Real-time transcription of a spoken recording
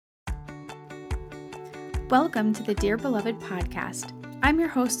Welcome to the Dear Beloved podcast. I'm your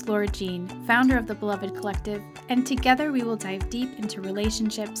host, Laura Jean, founder of the Beloved Collective, and together we will dive deep into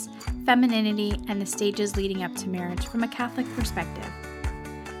relationships, femininity, and the stages leading up to marriage from a Catholic perspective.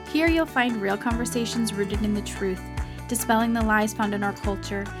 Here you'll find real conversations rooted in the truth, dispelling the lies found in our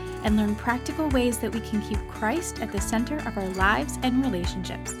culture, and learn practical ways that we can keep Christ at the center of our lives and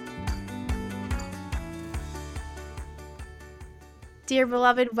relationships. Dear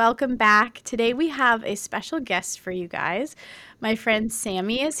beloved, welcome back. Today we have a special guest for you guys. My friend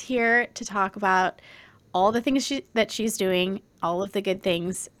Sammy is here to talk about all the things that she's doing, all of the good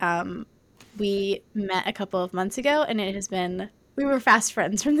things. We met a couple of months ago, and we were fast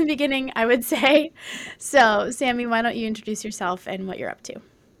friends from the beginning, I would say. So, Sammy, why don't you introduce yourself and what you're up to?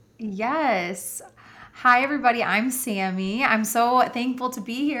 Yes. Hi, everybody. I'm Sammy. I'm so thankful to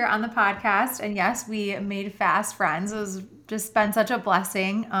be here on the podcast. And yes, we made fast friends. It was just been such a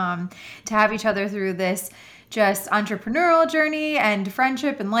blessing to have each other through this just entrepreneurial journey and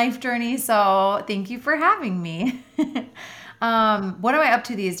friendship and life journey. So thank you for having me. What am I up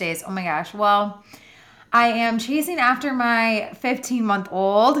to these days? Oh my gosh. Well, I am chasing after my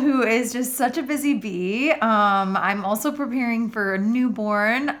 15-month-old who is just such a busy bee. I'm also preparing for a new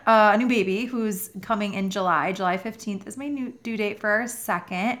baby who's coming in July. July 15th is my new due date for our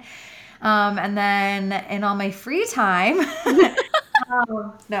second. And then in all my free time,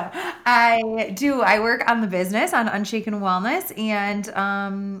 I work on the business on Unshaken Wellness and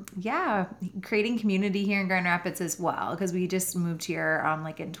creating community here in Grand Rapids as well because we just moved here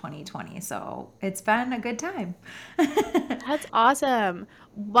in 2020. So it's been a good time. That's awesome.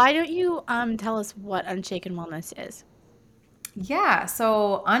 Why don't you tell us what Unshaken Wellness is? Yeah,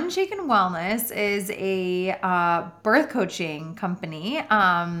 so Unshaken Wellness is a birth coaching company.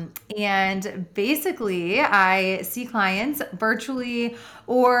 And basically, I see clients virtually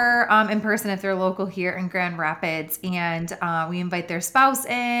or in person if they're local here in Grand Rapids. And we invite their spouse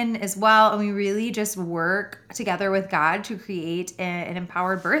in as well. And we really just work together with God to create an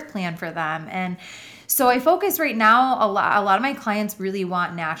empowered birth plan for them. And so I focus right now, a lot of my clients really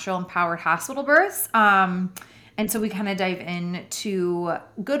want natural empowered hospital births. And so we kind of dive into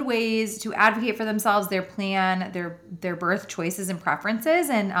good ways to advocate for themselves, their plan, their birth choices and preferences.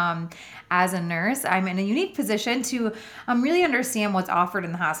 And as a nurse, I'm in a unique position to really understand what's offered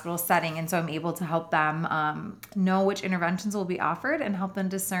in the hospital setting. And so I'm able to help them know which interventions will be offered and help them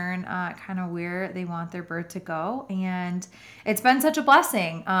discern kind of where they want their birth to go. And it's been such a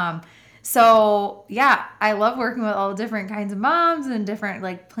blessing. So yeah, I love working with all different kinds of moms and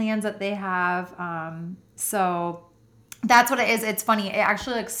different plans that they have. So that's what it is. It's funny. It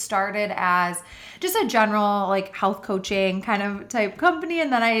actually started as just a general health coaching kind of type company.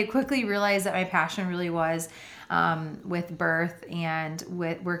 And then I quickly realized that my passion really was with birth and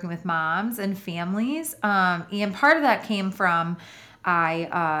with working with moms and families. And part of that came from when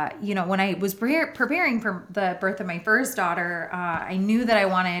I was preparing for the birth of my first daughter, I knew that I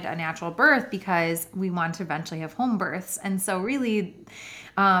wanted a natural birth because we want to eventually have home births. And so really,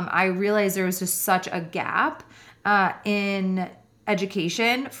 I realized there was just such a gap in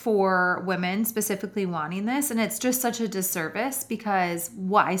education for women specifically wanting this. And it's just such a disservice because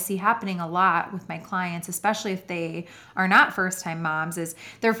what I see happening a lot with my clients, especially if they are not first-time moms, is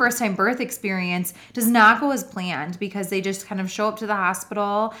their first-time birth experience does not go as planned because they just kind of show up to the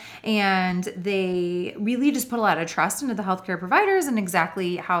hospital and they really just put a lot of trust into the healthcare providers and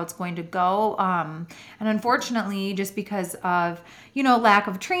exactly how it's going to go. And unfortunately, just because of lack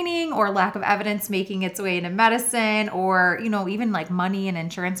of training or lack of evidence making its way into medicine or, even money and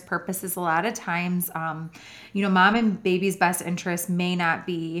insurance purposes, a lot of times, mom and baby's best interest may not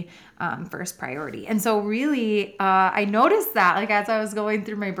be first priority. And so really, I noticed that as I was going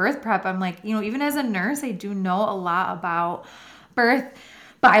through my birth prep, I'm even as a nurse, I do know a lot about birth,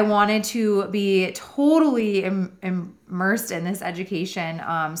 but I wanted to be totally immersed in this education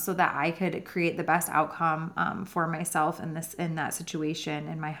so that I could create the best outcome for myself in that situation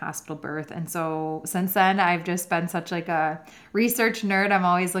in my hospital birth. And so since then, I've just been such a research nerd. I'm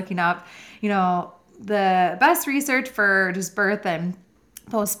always looking up, the best research for just birth and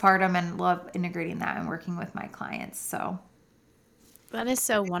postpartum and love integrating that and working with my clients. So That is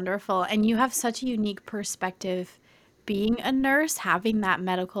so wonderful. And you have such a unique perspective being a nurse, having that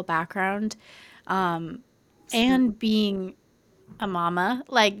medical background, and being a mama,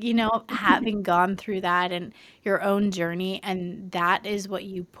 having gone through that and your own journey. And that is what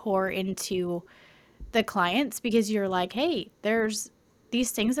you pour into the clients because you're like, hey, there's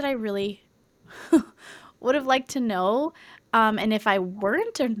these things that I really would have liked to know. And if I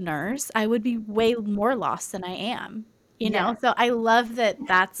weren't a nurse, I would be way more lost than I am, yeah. So I love that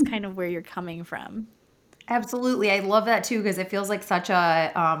that's kind of where you're coming from. Absolutely. I love that too because it feels like such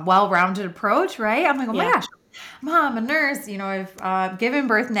a well-rounded approach, right? I'm like, oh my Yeah. gosh, mom, a nurse, I've given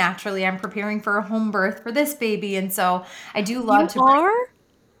birth naturally. I'm preparing for a home birth for this baby. And so I do love You to bring, are?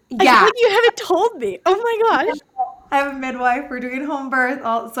 I feel yeah, like you haven't told me. Oh my gosh. I have a midwife. We're doing home birth.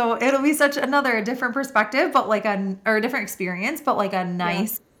 So it'll be such another different perspective, but like or a different experience, but like a Yeah.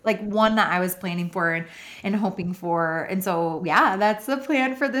 nice, like one that I was planning for and hoping for. And so, yeah, that's the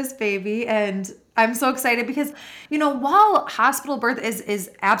plan for this baby. And I'm so excited because, while hospital birth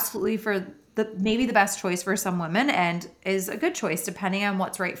is absolutely for maybe the best choice for some women and is a good choice depending on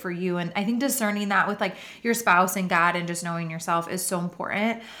what's right for you. And I think discerning that with like your spouse and God and just knowing yourself is so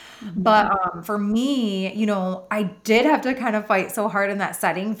important. Mhm. But for me, I did have to kind of fight so hard in that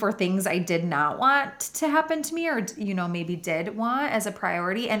setting for things I did not want to happen to me or, maybe did want as a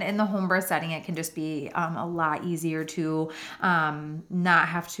priority. And in the home birth setting, it can just be a lot easier to not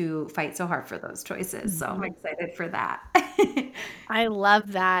have to fight so hard for those choices. So I'm Mhm. excited for that. I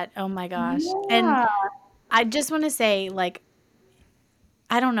love that. Oh my gosh. And Yeah. I just want to say, like,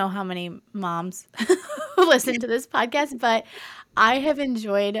 I don't know how many moms listen to this podcast, but I have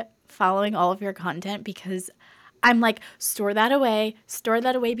enjoyed following all of your content because I'm like, store that away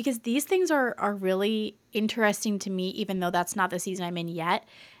because these things are really interesting to me, even though that's not the season I'm in yet.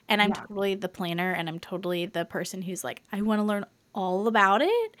 And I'm Yeah. totally the planner and I'm totally the person who's like, I want to learn all about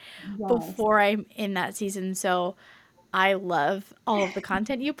it Yes. before I'm in that season. So I love all of the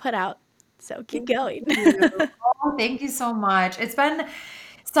content you put out. So keep Thank going. you. Oh, thank you so much. It's been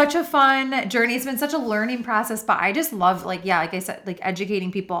such a fun journey. It's been such a learning process, but I just love like, yeah, like I said, like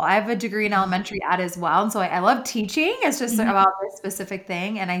educating people. I have a degree in Mhm. elementary ed as well. And so I love teaching. It's just Mhm. about this specific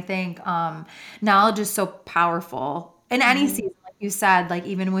thing. And I think knowledge is so powerful in any Mhm. season, like you said, like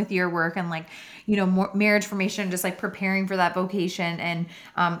even with your work and like, more marriage formation, just like preparing for that vocation. And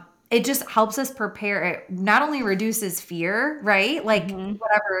it just helps us prepare. It not only reduces fear, right? Like Mhm.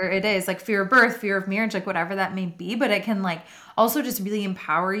 whatever it is, like fear of birth, fear of marriage, like whatever that may be, but it can like also just really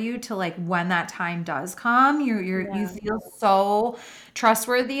empower you to like when that time does come, you Yeah. feel so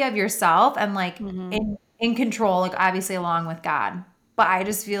trustworthy of yourself and like Mhm. in control, like obviously along with God. But I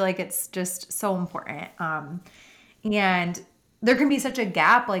just feel like it's just so important. And there can be such a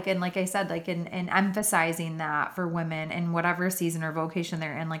gap, like and like I said, like in emphasizing that for women in whatever season or vocation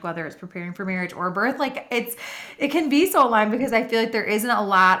they're in, like whether it's preparing for marriage or birth, like it can be so aligned because I feel like there isn't a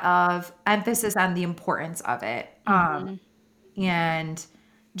lot of emphasis on the importance of it. Mhm. And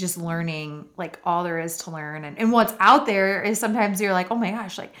just learning like all there is to learn and what's out there is sometimes you're like, oh my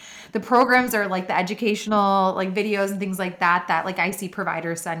gosh, like the programs are like the educational like videos and things like that like I see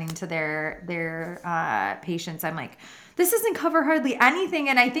providers sending to their patients. I'm like, this doesn't cover hardly anything.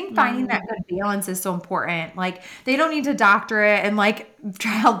 And I think finding that Mhm. good balance is so important. Like they don't need to doctor it and like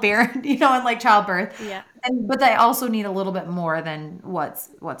childbearing, and like childbirth. Yeah. But they also need a little bit more than what's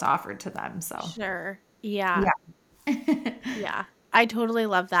offered to them. So Sure. Yeah. yeah. Yeah. I totally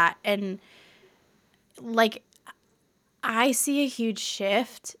love that. And like I see a huge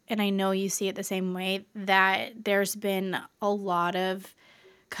shift and I know you see it the same way that there's been a lot of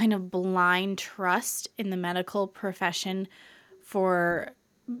kind of blind trust in the medical profession for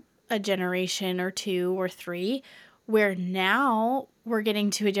a generation or two or three, where now we're getting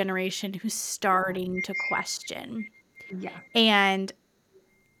to a generation who's starting to question. Yeah. And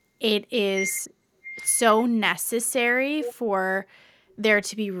it is so necessary for there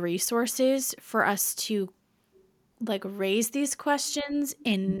to be resources for us to like raise these questions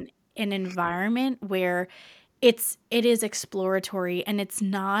in an environment where it is exploratory and it's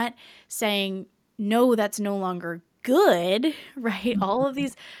not saying no, that's no longer good, right? All of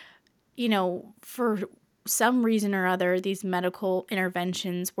these, for some reason or other, these medical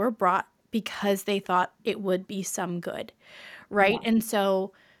interventions were brought because they thought it would be some good, right? Yeah. And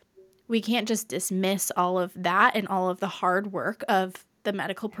so we can't just dismiss all of that and all of the hard work of the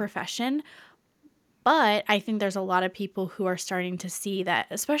medical profession. But I think there's a lot of people who are starting to see that,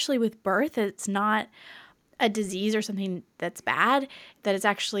 especially with birth, it's not a disease or something that's bad, that it's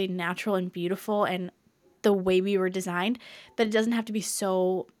actually natural and beautiful and the way we were designed, that it doesn't have to be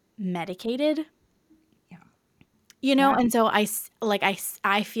so medicated, Yeah. you know? Yeah. And so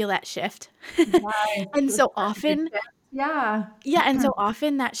I feel that shift. Yes. And It's so such a big often, shift. Yeah. yeah, and so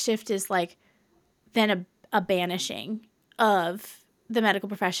often that shift is like then a banishing of the medical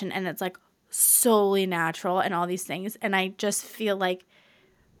profession and it's like solely natural and all these things. And I just feel like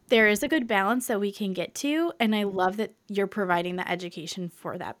there is a good balance that we can get to. And I love that you're providing the education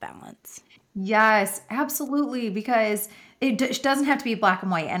for that balance. Yes, absolutely. Because it doesn't have to be black and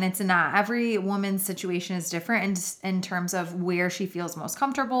white, and it's not. Every woman's situation is different in terms of where she feels most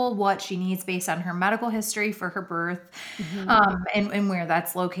comfortable, what she needs based on her medical history for her birth, Hmm. and where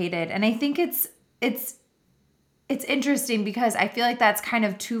that's located. And I think it's it's interesting because I feel like that's kind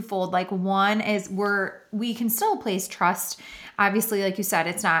of twofold. Like one is we can still place trust. Obviously, like you said,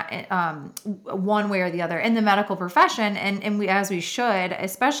 it's not one way or the other in the medical profession, and we as we should,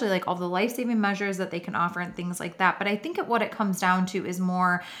 especially like all the life saving measures that they can offer and things like that. But I think what it comes down to is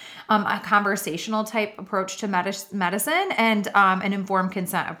more a conversational type approach to medicine and an informed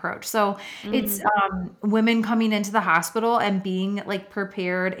consent approach. So it's Hmm. women coming into the hospital and being like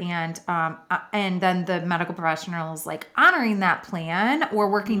prepared and then the medical professionals like honoring that plan or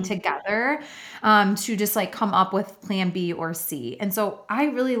working Hmm. together to just like come up with plan B or C. And so I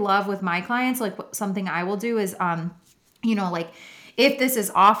really love with my clients, like something I will do is like if this is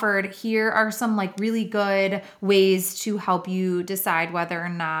offered, here are some like really good ways to help you decide whether or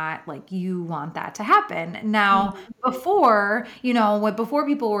not like you want that to happen. Now, Hmm. before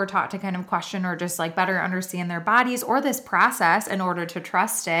people were taught to kind of question or just like better understand their bodies or this process in order to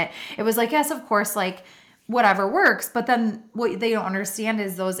trust it, it was like, yes, of course, like whatever works. But then what they don't understand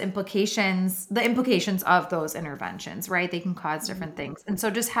is the implications of those interventions, right? They can cause different Hmm. things. And so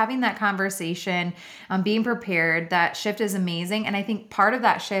just having that conversation, being prepared, that shift is amazing. And I think part of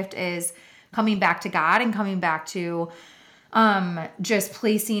that shift is coming back to God and coming back to just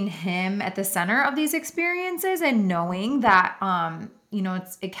placing him at the center of these experiences and knowing that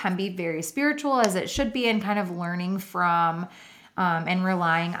it can be very spiritual as it should be, and kind of learning from and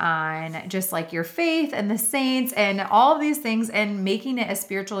relying on just like your faith and the saints and all of these things and making it a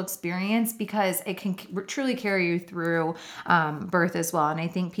spiritual experience because it can truly carry you through birth as well. And I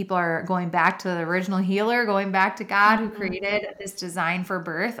think people are going back to the original healer, going back to God who Hmm. created this design for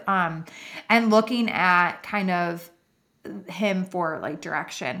birth, and looking at kind of him for like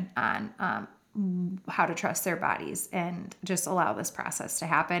direction on how to trust their bodies and just allow this process to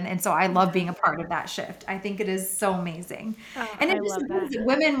happen. And so I love Yeah. being a part of that shift. I think it is so amazing. Oh, And it I just love that. gives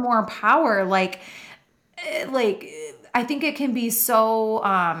women more power. I think it can be so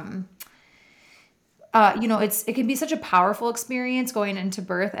it can be such a powerful experience going into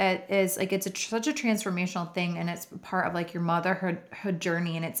birth. It is like such a transformational thing, and it's part of like your motherhood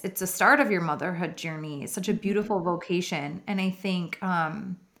journey, and it's the start of your motherhood journey. It's such a Hmm. beautiful vocation, and I think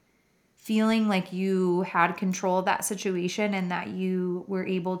feeling like you had control of that situation and that you were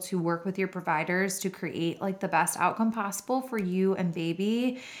able to work with your providers to create like the best outcome possible for you and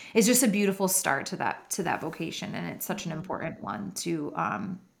baby is just a beautiful start to that vocation, and it's such an Hmm. important one to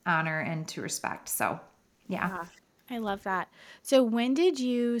honor and to respect. So yeah. Yeah, I love that. So, when did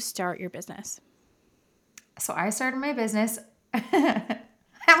you start your business? So I started my business.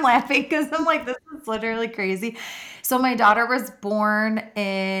 I'm laughing because I'm like, this is literally crazy. So my daughter was born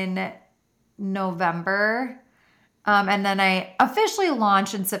in November. And then I officially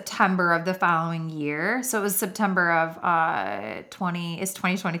launched in September of the following year. So it was September of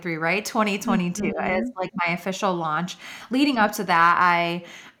 2023, right? 2022 is Hmm. like my official launch. Leading up to that, I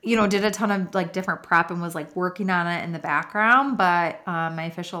did a ton of like different prep and was like working on it in the background, but my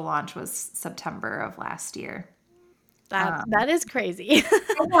official launch was September of last year. That is crazy.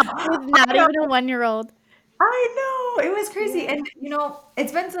 I know. With not I know. even a 1-year-old. I know. It was crazy. Yeah. And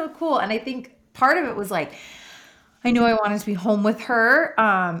it's been so cool. And I think part of it was like I knew I wanted to be home with her,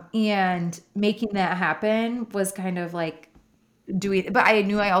 and making that happen was kind of like doing, but I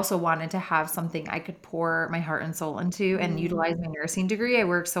knew I also wanted to have something I could pour my heart and soul into and Mm, utilize my nursing degree I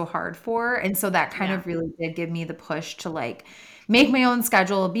worked so hard for. And so that kind yeah. of really did give me the push to like make my own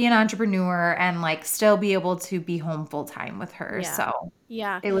schedule, be an entrepreneur, and like still be able to be home full time with her. Yeah. So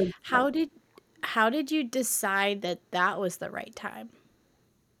Yeah. it was How did how did you decide that that was the right time?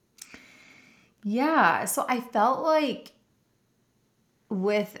 yeah. So I felt like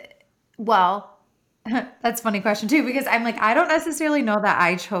with, well, that's a funny question too, because I'm like, I don't necessarily know that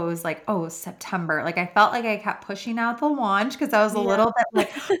I chose like, oh, September. Like I felt like I kept pushing out the launch because I was a Yeah. little bit like,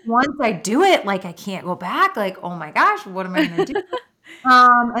 once I do it, like I can't go back. Like, oh my gosh, what am I gonna do?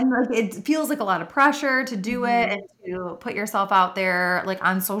 And like it feels like a lot of pressure to do it Mhm. and to put yourself out there like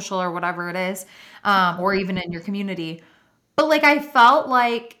on social or whatever it is, or even in your community. But, like, I felt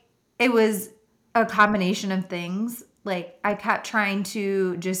like it was a combination of things. Like, I kept trying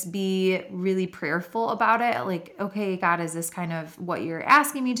to just be really prayerful about it. Like, "Okay, God, is this kind of what you're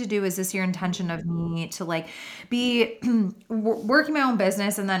asking me to do? Is this your intention Mhm. of me to, like, be working my own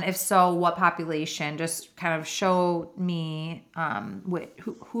business? And then if so, what population? Just kind of show me,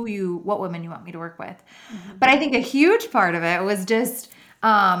 what women you want me to work with." Mhm. But I think a huge part of it was just,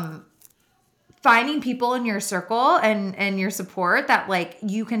 um finding people in your circle and your support that like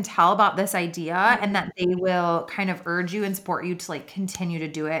you can tell about this idea and Mhm. that they will kind of urge you and support you to like continue to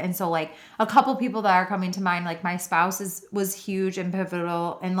do it. And so like a couple people that are coming to mind, like my spouse was huge and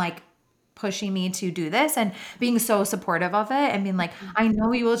pivotal and like pushing me to do this and being so supportive of it and being like, I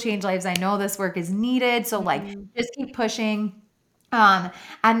know you will change lives. I know this work is needed. So like Mhm. just keep pushing. Um,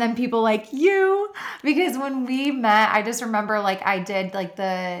 and then people like you, because when we met, I just remember like I did like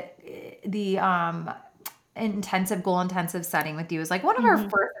the intensive goal intensive setting with you. It was like one of our Mhm.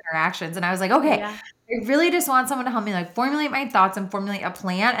 first interactions. And I was like, okay, Yeah. I really just want someone to help me like formulate my thoughts and formulate a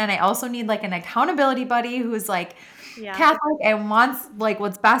plan. And I also need like an accountability buddy who's like Yeah. Catholic and wants like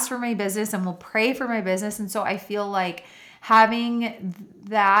what's best for my business and will pray for my business. And so I feel like having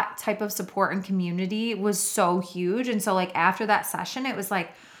that type of support and community was so huge. And so like after that session, it was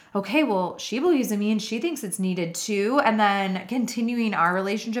like, okay, well, she believes in me and she thinks it's needed too. And then continuing our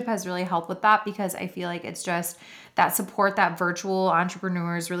relationship has really helped with that because I feel like it's just that support that virtual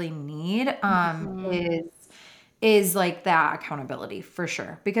entrepreneurs really need Mhm. is like that accountability for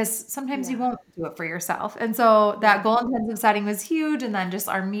sure because sometimes you Yeah. won't do it for yourself. And so that Yeah. goal intensive setting was huge. And then just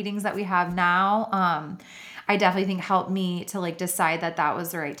our meetings that we have now, I definitely think helped me to like decide that that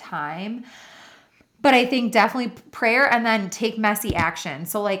was the right time. But I think definitely prayer and then take messy action.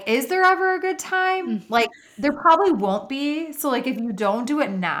 So like, is there ever a good time? Mm. Like there probably won't be. So like if you don't do it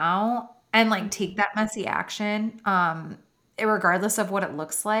now and like take Mhm. that messy action, regardless of what it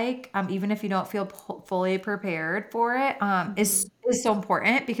looks like, even if you don't feel fully prepared for it, Mhm. is so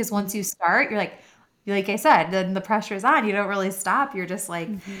important because Mhm. once you start, like I said, then the pressure is on. You don't really stop. You're just like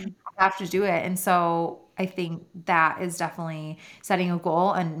Mhm. have to do it. And so I think that is definitely setting a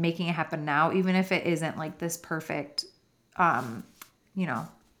goal and making it happen now, even if it isn't like this perfect, um, you know,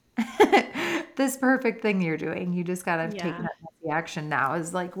 this perfect thing you're doing. You just got to take Yeah. that messy action now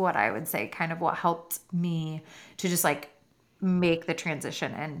is like what I would say kind of what helped me to just like make the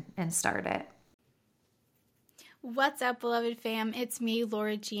transition and start it. What's up, beloved fam? It's me,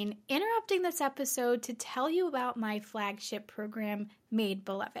 Laura Jean, interrupting this episode to tell you about my flagship program, Made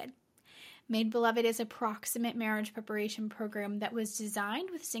Beloved. Made Beloved is a proximate marriage preparation program that was designed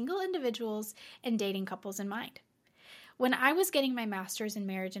with single individuals and dating couples in mind. When I was getting my master's in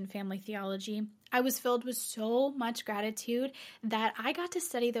marriage and family theology, I was filled with so much gratitude that I got to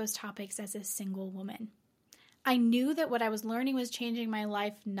study those topics as a single woman. I knew that what I was learning was changing my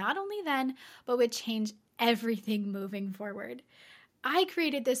life not only then, but would change everything moving forward. I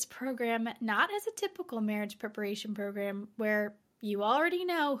created this program not as a typical marriage preparation program where you already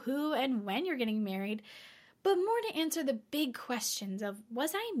know who and when you're getting married, but more to answer the big questions of,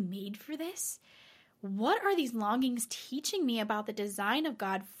 was I made for this? What are these longings teaching me about the design of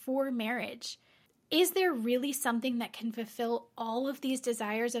God for marriage? Is there really something that can fulfill all of these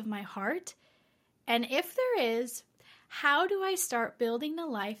desires of my heart? And if there is, how do I start building the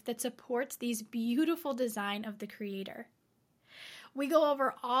life that supports these beautiful design of the Creator? We go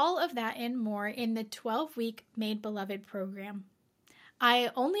over all of that and more in the 12-week Made Beloved program.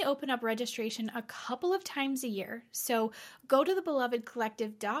 I only open up registration a couple of times a year, so go to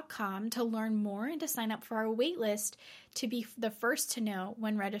thebelovedcollective.com to learn more and to sign up for our waitlist to be the first to know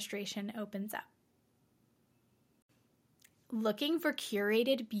when registration opens up. Looking for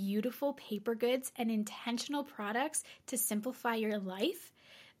curated, beautiful paper goods and intentional products to simplify your life?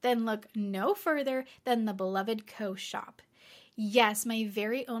 Then look no further than the Beloved Co. shop. Yes, my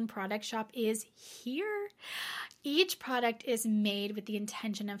very own product shop is here. Each product is made with the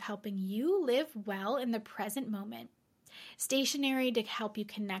intention of helping you live well in the present moment. Stationery to help you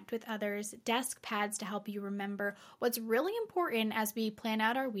connect with others, desk pads to help you remember what's really important as we plan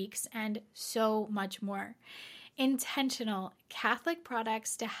out our weeks, and so much more. Intentional Catholic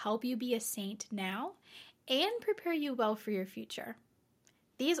products to help you be a saint now and prepare you well for your future.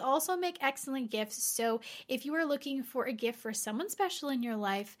 These also make excellent gifts, so if you are looking for a gift for someone special in your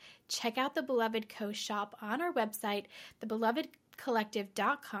life, check out the Beloved Co. shop on our website,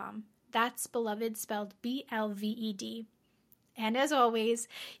 thebelovedcollective.com. That's beloved spelled BLVED. And as always,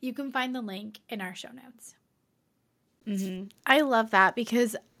 you can find the link in our show notes. I love that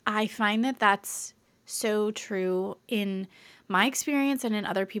because I find that that's so true in my experience and in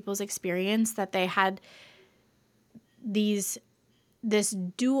other people's experience that they had these this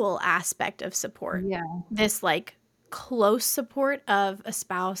dual aspect of support. Yeah. This like close support of a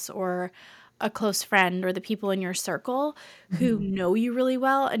spouse or a close friend or the people in your circle who Mhm. know you really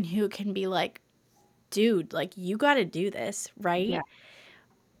well and who can be like, dude, like you got to do this, Yeah. right?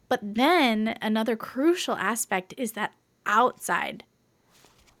 But then another crucial aspect is that outside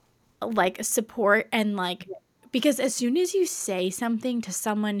like support and like Because as soon as you say something to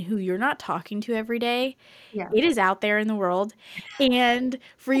someone who you're not talking to every day, Yeah. it is out there in the world. And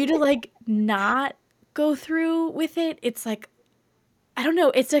for you to like not go through with it, it's like, I don't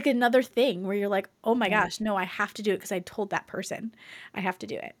know, it's like another thing where you're like, oh my Yeah. gosh, no, I have to do it because I told that person I have to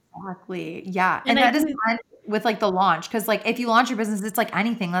do it. Exactly. Yeah. And And I that doesn't do, end with like the launch. Cause like if you launch your business, it's like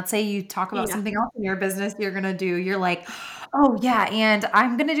anything. Let's say you talk about yeah. something else in your business you're gonna do. You're like, oh yeah, and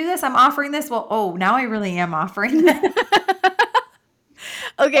I'm gonna do this. I'm offering this. Well, oh, now I really am offering this.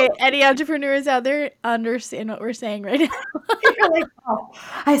 Okay, any entrepreneurs out there understand what we're saying right now? You're like, oh,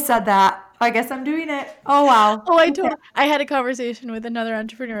 I said that. I guess I'm doing it. Oh wow. Oh, I Okay. totally. I had a conversation with another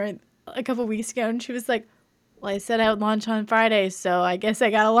entrepreneur a couple weeks ago, and she was like, "Well, I said I would launch on Friday, so I guess I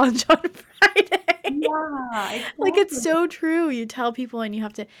gotta launch on Friday." Yeah, Like it's exactly. so true. You tell people, and you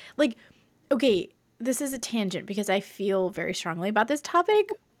have to like. Okay, this is a tangent because I feel very strongly about this topic,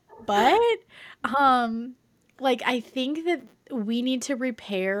 but um, like I think that we need to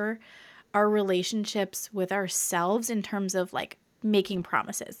repair our relationships with ourselves in terms of like making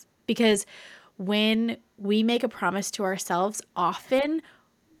promises because when we make a promise to ourselves, often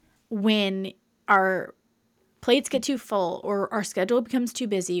when our plates get too full or our schedule becomes too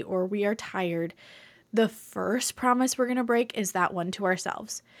busy or we are tired, the first promise we're going to break is that one to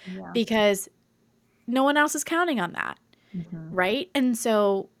ourselves Yeah. because no one else is counting on that, Mhm. right? And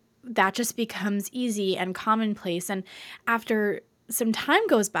so that just becomes easy and commonplace. And after some time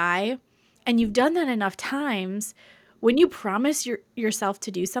goes by and you've done that enough times, when you promise yourself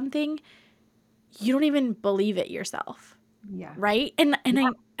to do something, you don't even believe it yourself, Yeah. right? And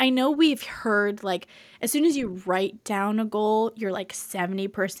I know we've heard like as soon as you write down a goal, you're like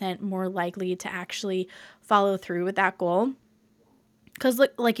 70% more likely to actually follow through with that goal. Cuz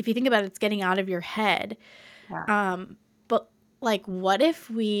like if you think about it, it's getting out of your head. Yeah. But like what if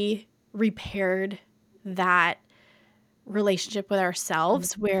we repaired that relationship with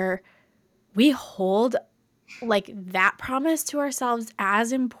ourselves where we hold like that promise to ourselves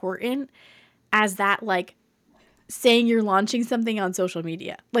as important as that like saying you're launching something on social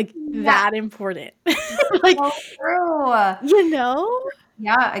media. Like Yeah. that important. Like, So true. you know?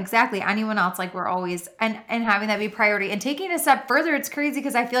 Yeah, exactly. Anyone else, like we're always and having that be priority and taking a step further, it's crazy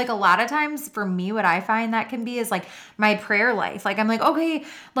because I feel like a lot of times for me, what I find that can be is like my prayer life. Like I'm like, okay,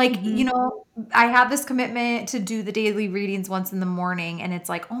 like Mhm. I have this commitment to do the daily readings once in the morning, and it's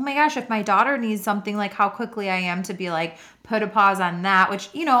like, oh my gosh, if my daughter needs something, like how quickly I am to be like put a pause on that, which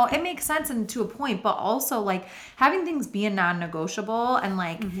it makes sense and to a point, but also like having things be a non-negotiable and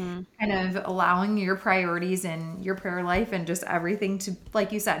like Mhm. kind of allowing your priorities and your prayer life and just everything to,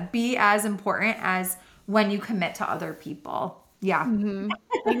 like you said, be as important as when you commit to other people. Yeah. Mhm.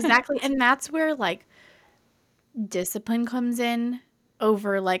 Exactly. And that's where like discipline comes in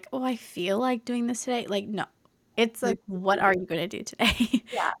over like, oh, I feel like doing this today. Like, no. It's You're like, what are you going to do today?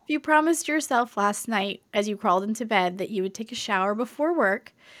 Yeah. If you promised yourself last night as you crawled into bed that you would take a shower before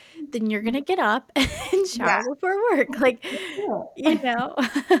work, then you're going to get up and Yeah. shower before work. Like, you know?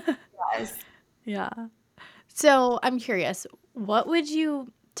 Yes. Yeah. So I'm curious, what would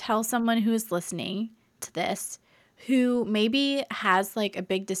you tell someone who is listening to this who maybe has like a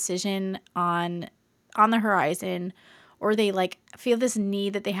big decision on the horizon or they like feel this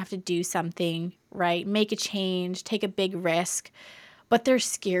need that they have to do something, right? Make a change, take a big risk, but they're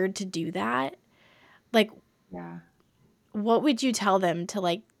scared to do that. Like Yeah. what would you tell them to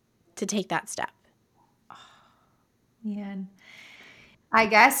like to take that step? Man. I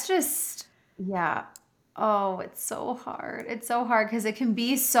guess just, yeah. Oh, it's so hard. It's so hard because it can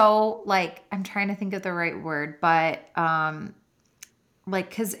be so like, I'm trying to think of the right word, but like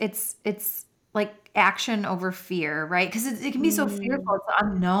because it's like action over fear, right? Because it can be so Mm, fearful. It's the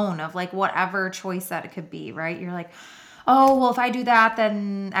unknown of like whatever choice that it could be, right? You're like, oh well, if I do that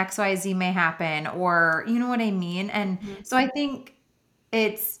then XYZ may happen, or you know what I mean. And mhm, so I think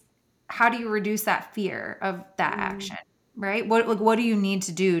it's, how do you reduce that fear of that mm, action, right? What do you need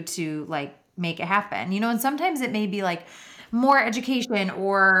to do to like make it happen? And sometimes it may be like more education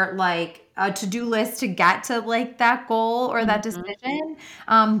or like a to-do list to get to like that goal or that mhm, decision.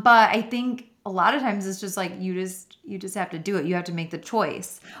 But I think a lot of times it's just like you just have to do it. You have to make the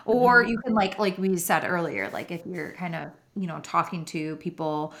choice. Or mhm, you can like we said earlier, like if you're kind of talking to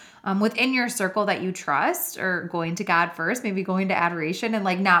people within your circle that you trust, or going to God first, maybe going to adoration and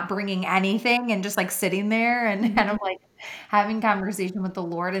like not bringing anything and just like sitting there and kind mhm, of like having conversation with the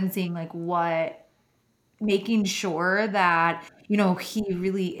Lord and seeing like what, making sure that he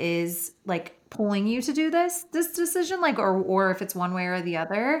really is like pulling you to do this decision, like, or if it's one way or the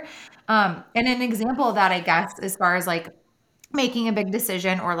other. And an example of that, I guess, as far as like making a big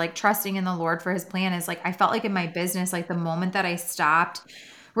decision or like trusting in the Lord for his plan is like I felt like in my business, like the moment that I stopped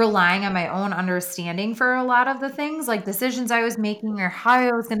relying on my own understanding for a lot of the things, like decisions I was making or how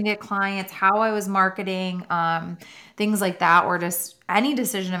I was going to get clients, how I was marketing, things like that, or just any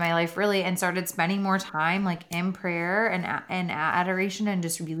decision in my life really, and started spending more time like in prayer and adoration and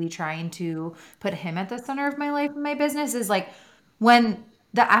just really trying to put him at the center of my life and my business is like when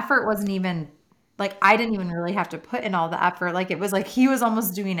the effort wasn't even like I didn't even really have to put in all the effort. Like it was like he was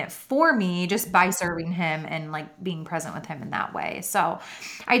almost doing it for me just by serving him and like being present with him in that way. So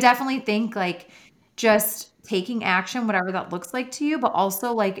I definitely think like just taking action, whatever that looks like to you, but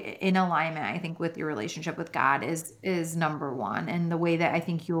also like in alignment, I think with your relationship with God is number one. And the way that I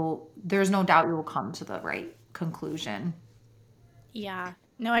think there's no doubt you will come to the right conclusion. Yeah.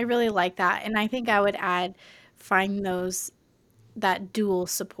 No, I really like that. And I think I would add find those that dual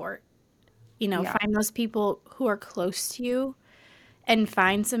support. Yeah. Find those people who are close to you and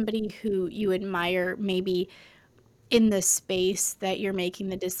find somebody who you admire maybe in the space that you're making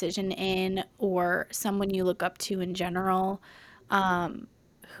the decision in or someone you look up to in general um,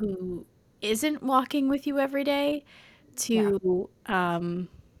 who isn't walking with you every day Yeah.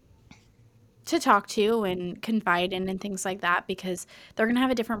 to talk to and confide in and things like that because they're going to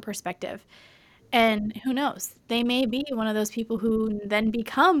have a different perspective. And who knows? They may be one of those people who then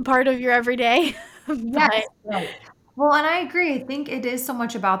become part of your everyday. Yes, But right. Well, and I agree. I think it is so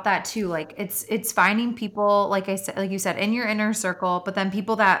much about that too. Like it's finding people, like I said, like you said, in your inner circle, but then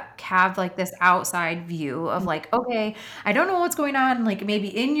people that have like this outside view of like, okay, I don't know what's going on, like maybe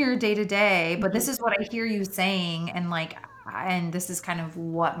in your day to day, but this Mhm. is what I hear you saying, and this is kind of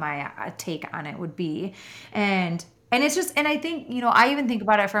what my take on it would be, and it's just, and I think, I even think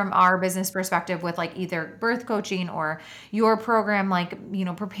about it from our business perspective with like either birth coaching or your program, like,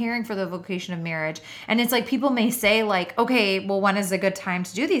 preparing for the vocation of marriage. And it's like people may say, like, okay, well, when is a good time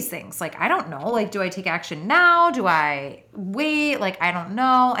to do these things? Like, I don't know. Like, do I take action now? Do I wait? Like, I don't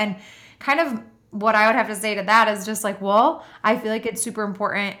know. And kind of what I would have to say to that is just like, well, I feel like it's super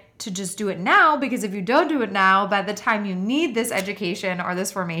important to just do it now because if you don't do it now, by the time you need this education or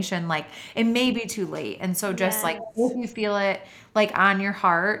this formation, like it may be too late. And so just like if Yes. you feel it like on your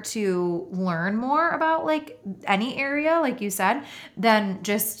heart to learn more about like any area, like you said, then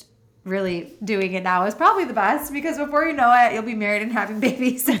just really doing it now is probably the best because before you know it, you'll be married and having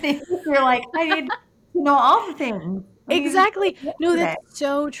babies. And you're like, I need to know all the things. I need to just Exactly. do it No, yesterday. that's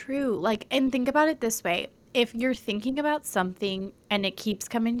so true. Like, and think about it this way. If you're thinking about something and it keeps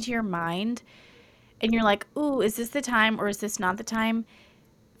coming to your mind and you're like, "Ooh, is this the time or is this not the time?"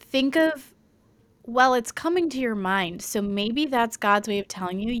 Think of, well, it's coming to your mind. So maybe that's God's way of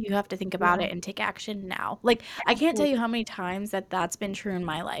telling you you have to think about Yeah, it and take action now. Like, I can't tell absolutely. you how many times that's been true in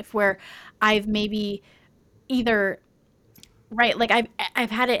my life where I've maybe either right, like I've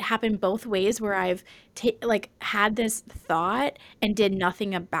had it happen both ways where I've like had this thought and did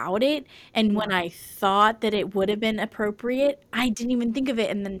nothing about it, and Yeah, when I thought that it would have been appropriate, I didn't even think of it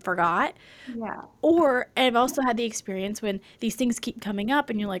and then forgot. yeah, Or I've also had the experience when these things keep coming up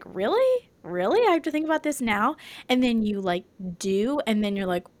and you're like, "Really? Really? I have to think about this now?" And then you like do, and then you're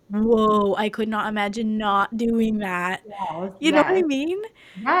like, "Whoa, I could not imagine not doing that." yes, You know what I yes, mean?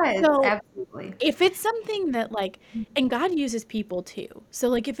 yes, So absolutely. if it's something that like and God uses people too. So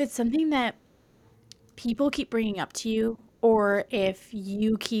like if it's something that people keep bringing up to you or if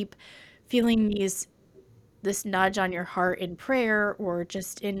you keep feeling this nudge on your heart in prayer or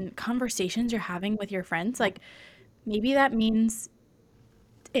just in conversations you're having with your friends, like maybe that means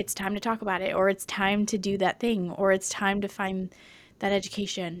it's time to talk about it or it's time to do that thing or it's time to find that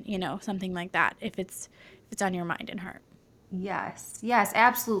education, something like that if it's on your mind and heart. Yes, yes,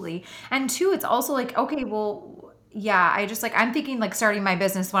 absolutely. And two, it's also like, okay, well, yeah, I'm thinking like starting my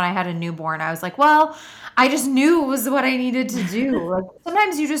business when I had a newborn. I was like, well, I just knew it was what I needed to do. Like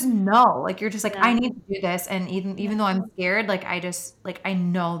sometimes you just know, like you're just like, I Yeah. need to do this. And even though I'm scared, like I just like I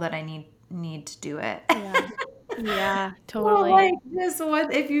know that I need to do it. Yeah. Yeah, Well, like, totally. just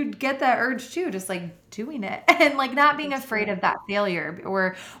what if you get that urge too, just like doing it and like not being Just do afraid it. of that failure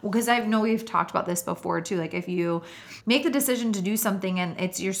or because I know we've talked about this before too. Like if you make the decision to do something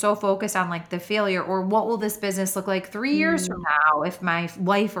and you're so focused on like the failure or what will this business look like 3 years from Mm. now if my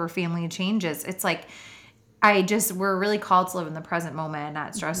life or family changes, it's like we're really called to live in the present moment and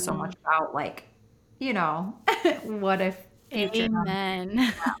not stress so much Mhm. about like, you know, what if future.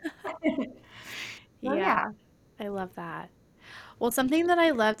 Amen. So yeah. Yeah, I love that. Well, something that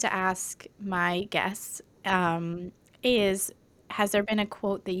I love to ask my guests is, has there been a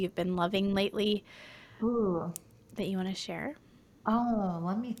quote that you've been loving lately Ooh. that you want to share? Oh,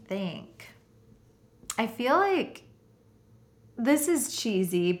 let me think. I feel like this is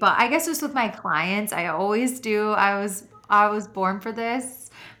cheesy, but I guess just with my clients, I always do. I was born for this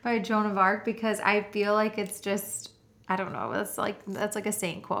by Joan of Arc because I feel like it's just I don't know. That's like a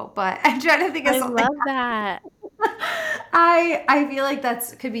saint quote, but I'm trying to think of I something. love that. I feel like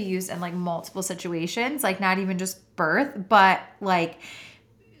that's could be used in like multiple situations, like not even just birth, but like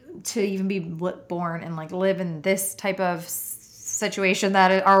to even be born and like live in this type of situation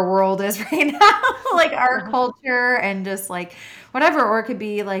that our world is right now, like our Yeah. culture and just like whatever, or it could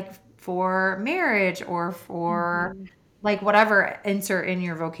be like for marriage or for Mhm. like whatever insert in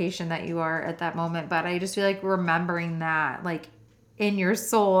your vocation that you are at that moment. But I just feel like remembering that like in your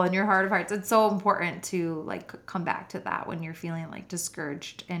soul and your heart of hearts, it's so important to like come back to that when you're feeling like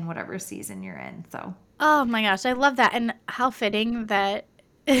discouraged in whatever season you're in. So Oh my gosh, I love that. And how fitting that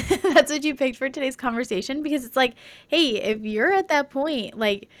that's what you picked for today's conversation because it's like, hey, if you're at that point,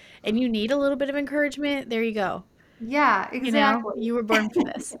 like, and you need a little bit of encouragement, there you go. yeah, You know, exactly. you were born for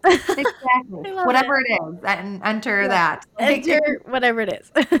this. I Exactly. love it. Whatever it is, and enter Yeah. that. Like, Enter whatever it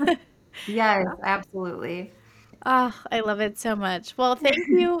is. yes, absolutely. Oh, I love it so much. Well, thank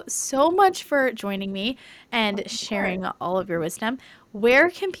you so much for joining me and Of course. sharing all of your wisdom. Where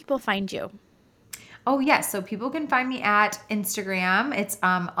can people find you? Oh, yes. So people can find me at Instagram. It's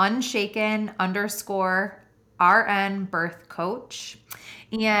unshaken underscore RN birth coach.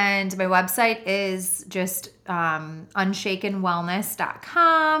 And my website is just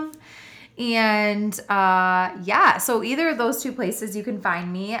unshakenwellness.com. And yeah, so either of those two places you can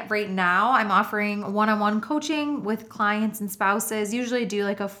find me. Right now, I'm offering one on one coaching with clients and spouses. Usually do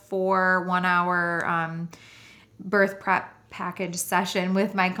like a 4 1 hour birth prep package session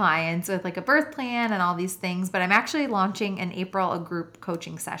with my clients with like a birth plan and all these things. But I'm actually launching in April a group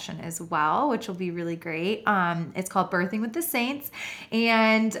coaching session as well, which will be really great. It's called Birthing with the Saints,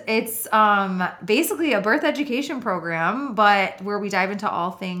 and it's basically a birth education program, but where we dive into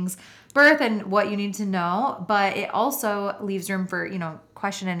all things birth and what you need to know. But it also leaves room for,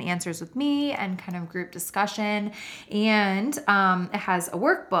 question and answers with me and kind of group discussion. And it has a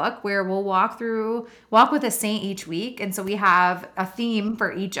workbook where we'll walk with a saint each week. And so we have a theme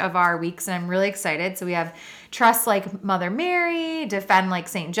for each of our weeks. And I'm really excited. So we have trust like Mother Mary, defend like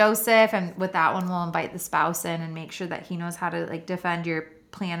Saint Joseph. And with that one, we'll invite the spouse in and make sure that he knows how to like defend your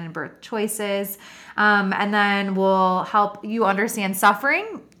plan and birth choices. And then we'll help you understand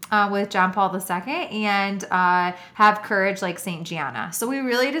suffering with John Paul II and have courage like Saint Gianna. So we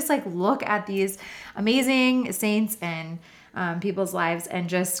really just like look at these amazing saints and people's lives and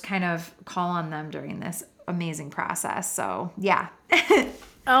just kind of call on them during this amazing process. So yeah.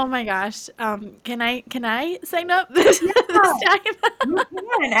 Oh my gosh. Can I sign up this Yeah, time? you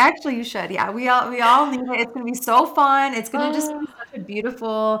can. Actually, you should. Yeah, we all need it. It's gonna be so fun. It's gonna just be Oh, such a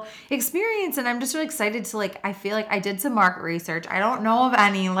beautiful experience, and I'm just really excited to like. I feel like I did some market research. I don't know of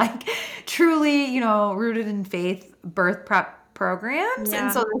any like truly, rooted in faith birth prep programs, and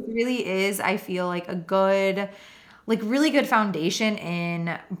yeah. so this really is. I feel like a good like really good foundation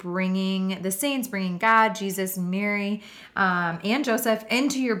in bringing the saints, bringing God, Jesus, Mary, and Joseph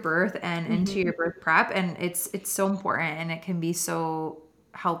into your birth and into Mhm. your birth prep, and it's so important, and it can be so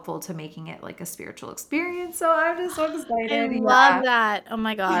helpful to making it like a spiritual experience. So I'm just so I excited. love Yeah, that. Oh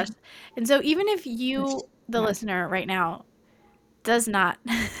my gosh. And so even if you, the yeah, listener right now, does not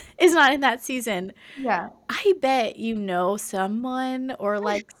is not in that season, yeah. I bet you know someone or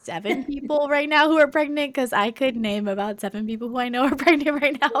like 7 people right now who are pregnant because I could name about 7 people who I know are pregnant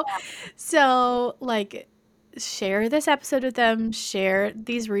right now. So, like, share this episode with them, share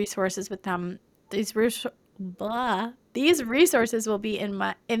these resources with them. These res- these resources will be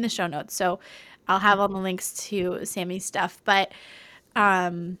in the show notes. So, I'll have all the links to Sammy's stuff. But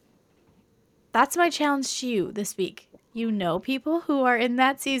um that's my challenge to you this week. You know people who are in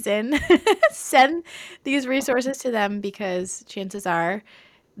that season. Send these resources to them because chances are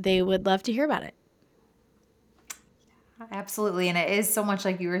they would love to hear about it. Absolutely. And it is so much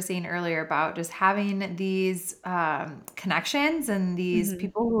like you were saying earlier about just having these connections and these Mhm.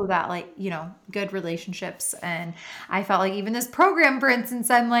 people who that like, good relationships. And I felt like even this program, for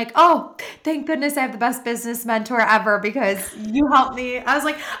instance, I'm like, oh, thank goodness I have the best business mentor ever because you helped me. I was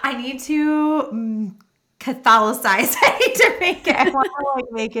like, I need to Catholicize. I need to make it. I want to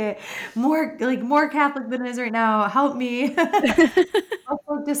like make it more Catholic than it is right now. Help me.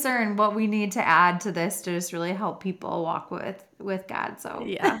 Also discern what we need to add to this to just really help people walk with God. So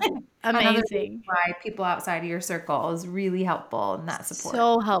Yeah. another reason Amazing. why people outside of your circle is really helpful in that support.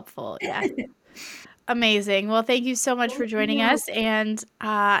 So helpful. Yes. Amazing. Well, thank you so much for Thank joining you. us, and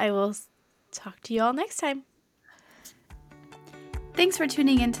I will talk to you all next time. Thanks for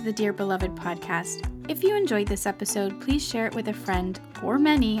tuning in to the Dear Beloved podcast. If you enjoyed this episode, please share it with a friend or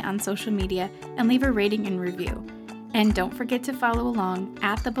many on social media and leave a rating and review. And don't forget to follow along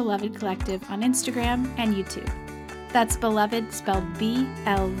at The Beloved Collective on Instagram and YouTube. That's Beloved spelled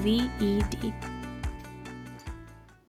B-L-V-E-D.